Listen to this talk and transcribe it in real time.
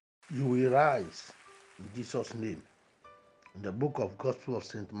You will rise in Jesus' name. In the book of Gospel of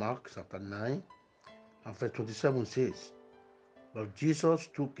St. Mark, chapter 9, and verse 27 says, But Jesus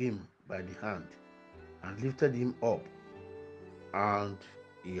took him by the hand and lifted him up, and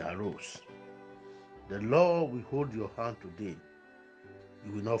he arose. The Lord will hold your hand today.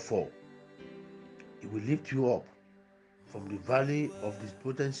 You will not fall. He will lift you up from the valley of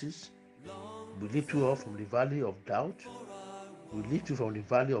dispotencies. He will lift you up from the valley of doubt. He will lift you from the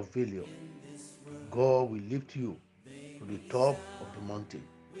valley of failure. God will lift you to the top of the mountain.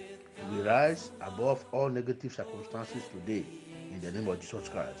 You will rise above all negative circumstances today in the name of Jesus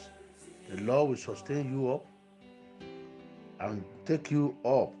Christ. The Lord will sustain you up and take you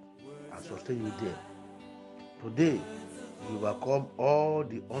up and sustain you there. Today, you will overcome all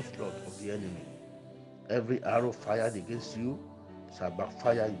the onslaught of the enemy. Every arrow fired against you shall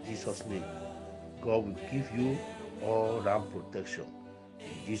backfire in Jesus' name. God will give you all round protection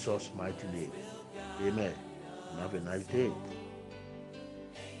in Jesus' mighty name. Amen. And have a nice day.